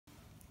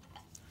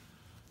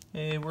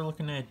Hey, we're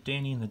looking at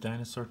Danny and the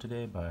Dinosaur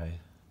today by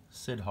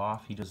Syd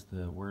Hoff. He does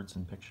the words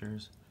and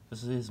pictures.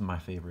 This is my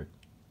favorite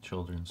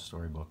children's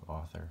storybook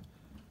author.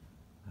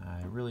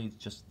 I really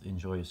just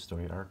enjoy his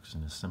story arcs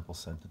and his simple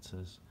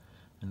sentences.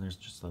 And there's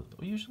just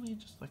usually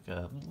just like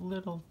a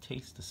little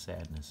taste of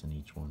sadness in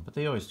each one, but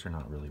they always turn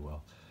out really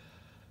well.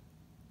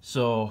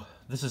 So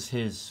this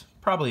is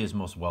probably his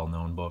most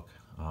well-known book,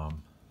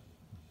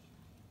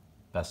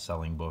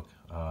 best-selling book.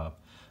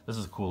 This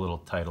is a cool little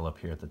title up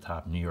here at the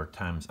top, New York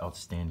Times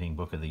Outstanding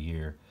Book of the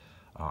Year.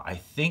 I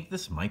think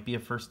this might be a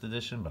first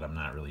edition, but I'm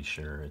not really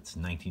sure. It's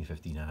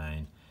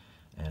 1959,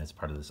 and it's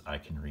part of this I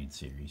Can Read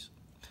series.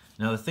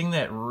 Now, the thing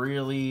that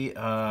really,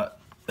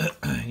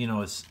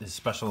 is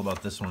special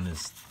about this one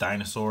is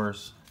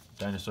dinosaurs.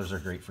 Dinosaurs are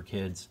great for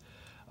kids,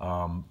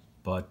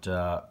 but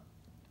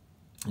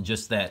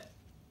just that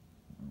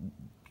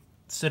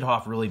Syd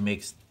Hoff really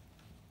makes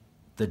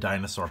the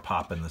dinosaur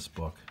pop in this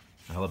book.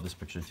 I love this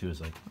picture too. It's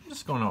like, I'm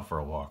just going out for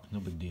a walk, no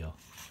big deal.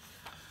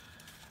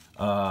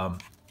 But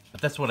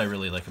that's what I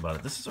really like about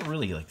it. This is a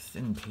really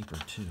thin paper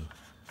too.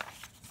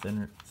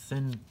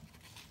 Thin,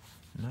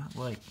 not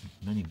like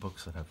many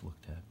books that I've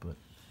looked at, but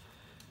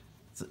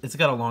it's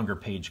got a longer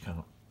page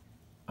count.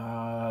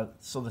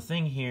 So the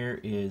thing here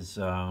is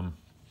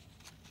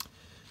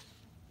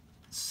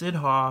Syd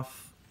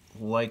Hoff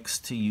likes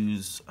to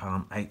use,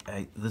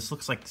 this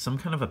looks like some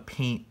kind of a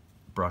paint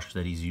brush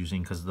that he's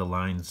using because the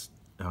lines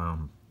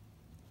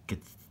get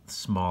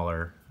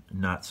smaller,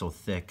 not so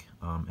thick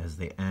as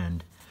they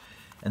end.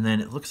 And then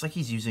it looks like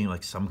he's using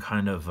like some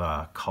kind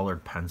of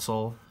colored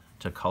pencil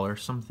to color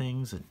some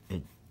things.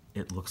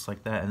 It looks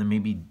like that. And then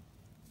maybe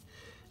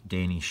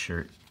Danny's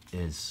shirt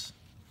is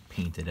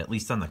painted. At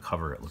least on the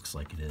cover it looks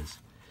like it is.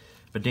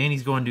 But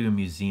Danny's going to a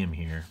museum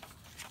here.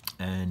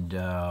 And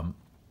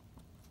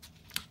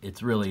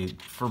it's really,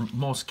 for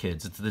most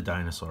kids, it's the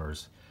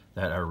dinosaurs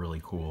that are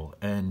really cool.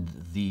 And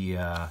the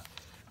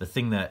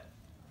thing that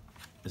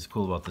is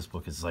cool about this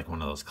book is like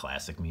one of those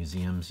classic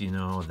museums, you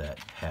know, that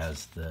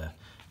has the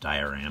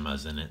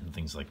dioramas in it and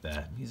things like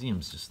that.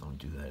 Museums just don't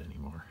do that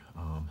anymore.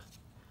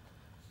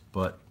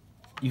 But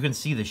you can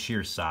see the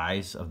sheer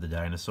size of the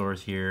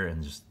dinosaurs here,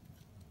 and just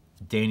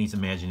Danny's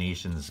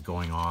imagination is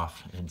going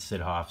off, and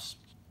Syd Hoff's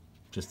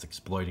just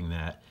exploiting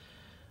that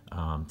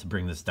to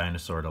bring this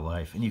dinosaur to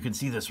life. And you can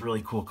see this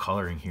really cool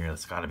coloring here.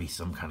 That's got to be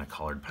some kind of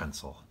colored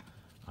pencil.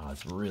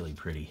 It's really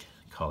pretty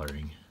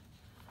coloring.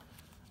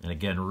 And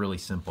again, really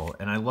simple.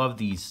 And I love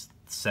these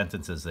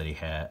sentences that he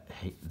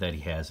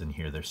has in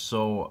here.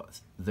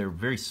 They're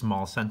very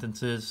small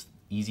sentences,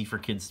 easy for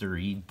kids to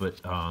read,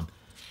 but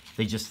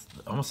they just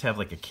almost have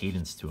like a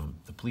cadence to them.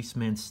 The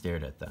policeman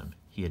stared at them.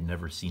 He had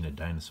never seen a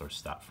dinosaur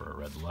stop for a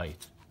red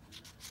light.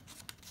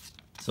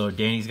 So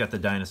Danny's got the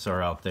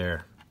dinosaur out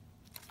there,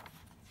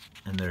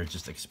 and they're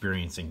just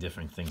experiencing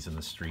different things in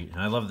the street.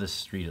 And I love this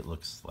street. It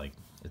looks like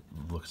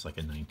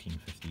a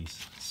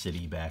 1950s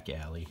city back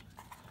alley.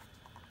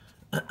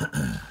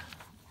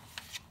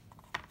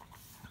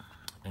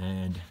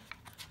 And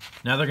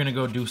now they're gonna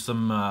go do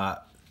some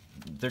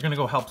they're gonna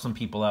go help some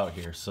people out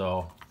here.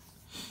 So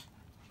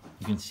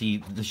you can see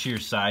the sheer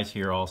size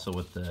here also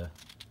with the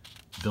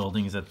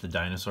buildings that the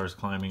dinosaur's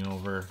climbing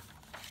over.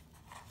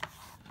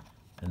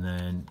 And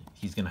then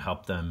he's gonna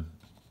help them,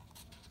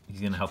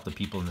 he's gonna help the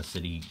people in the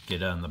city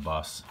get on the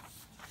bus.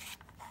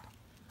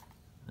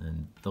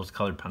 And those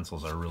colored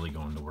pencils are really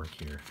going to work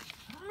here.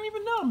 I don't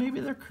even know,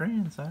 maybe they're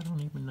crayons, I don't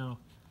even know.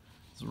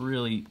 It's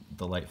really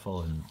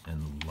delightful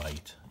and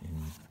light in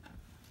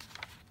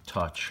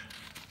touch.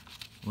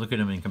 Look at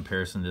him in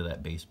comparison to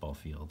that baseball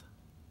field.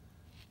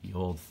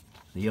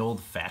 The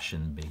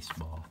old-fashioned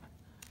baseball.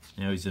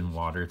 Now he's in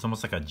water. It's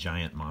almost like a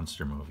giant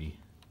monster movie.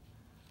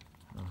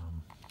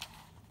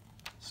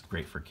 It's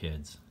great for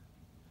kids.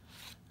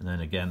 And then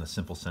again, the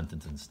simple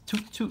sentences.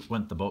 Toot toot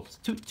went the boats.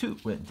 Toot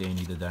toot went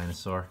Danny the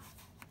dinosaur.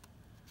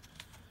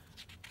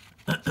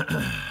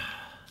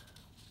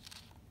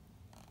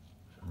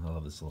 I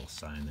love this little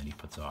sign that he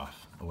puts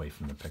off away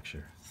from the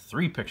picture.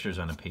 3 pictures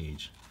on a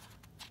page.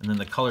 And then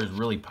the colors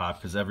really pop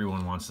because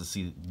everyone wants to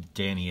see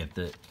Danny at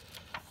the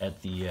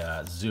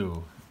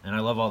zoo. And I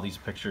love all these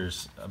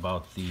pictures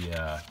about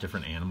the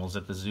different animals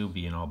at the zoo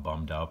being all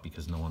bummed out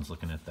because no one's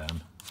looking at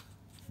them.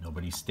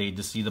 Nobody stayed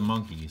to see the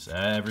monkeys.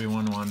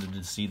 Everyone wanted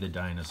to see the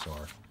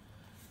dinosaur.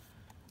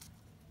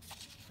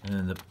 And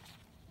then the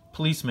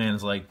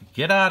policeman's like,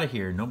 get out of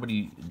here.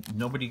 Nobody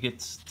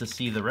gets to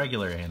see the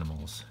regular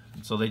animals.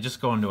 So they just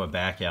go into a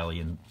back alley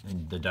and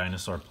the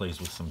dinosaur plays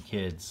with some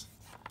kids.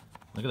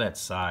 Look at that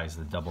size,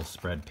 the double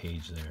spread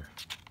page there.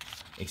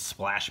 A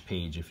splash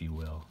page, if you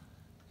will.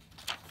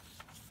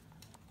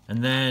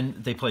 And then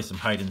they play some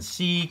hide and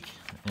seek,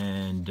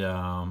 and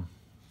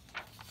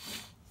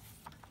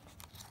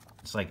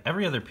it's like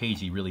every other page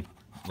he really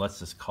lets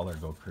this color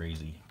go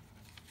crazy.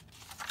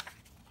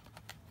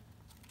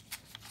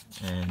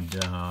 And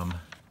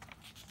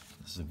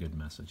this is a good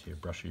message here.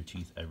 Brush your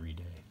teeth every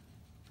day.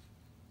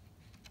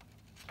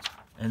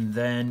 And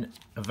then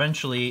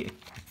eventually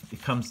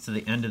it comes to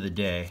the end of the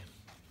day,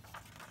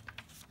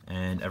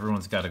 and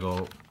everyone's got to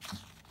go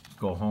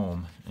go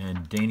home,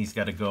 and Danny's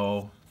got to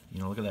go. You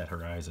know, look at that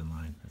horizon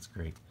line. That's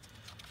great.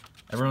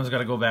 Everyone's got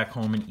to go back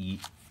home and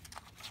eat,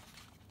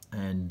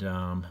 and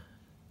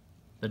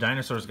the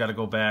dinosaurs got to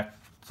go back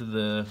to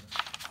the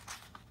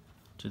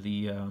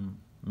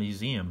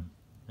museum,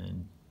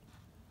 and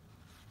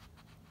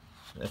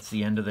that's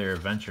the end of their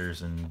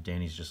adventures. And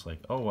Danny's just like,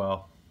 oh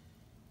well,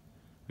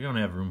 we don't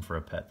have room for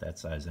a pet that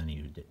size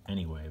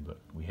anyway, but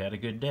we had a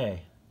good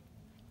day.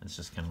 It's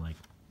just kind of like,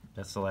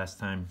 that's the last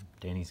time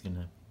Danny's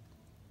gonna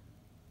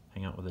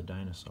hang out with a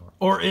dinosaur.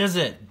 Or is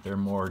it? There are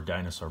more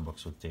dinosaur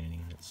books with Danny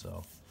in it,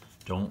 so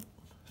don't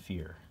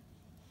fear.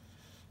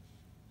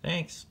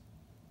 Thanks.